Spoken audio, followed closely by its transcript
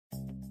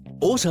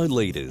Auto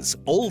Leaders,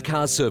 all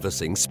car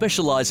servicing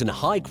specialise in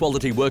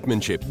high-quality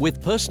workmanship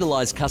with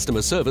personalised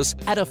customer service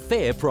at a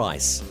fair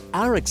price.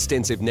 Our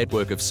extensive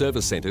network of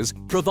service centres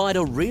provide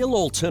a real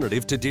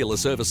alternative to dealer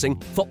servicing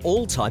for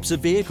all types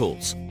of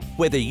vehicles.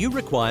 Whether you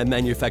require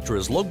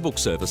manufacturer's logbook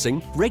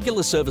servicing,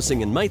 regular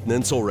servicing and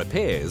maintenance or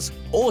repairs,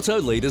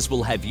 Auto Leaders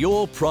will have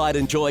your pride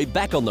and joy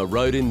back on the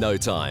road in no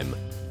time.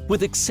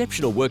 With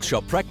exceptional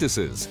workshop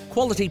practices,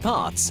 quality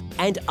parts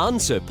and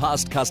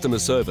unsurpassed customer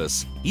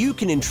service, you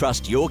can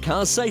entrust your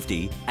car's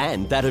safety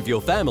and that of your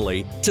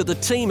family to the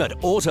team at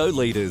Auto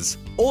Leaders.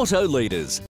 Auto Leaders,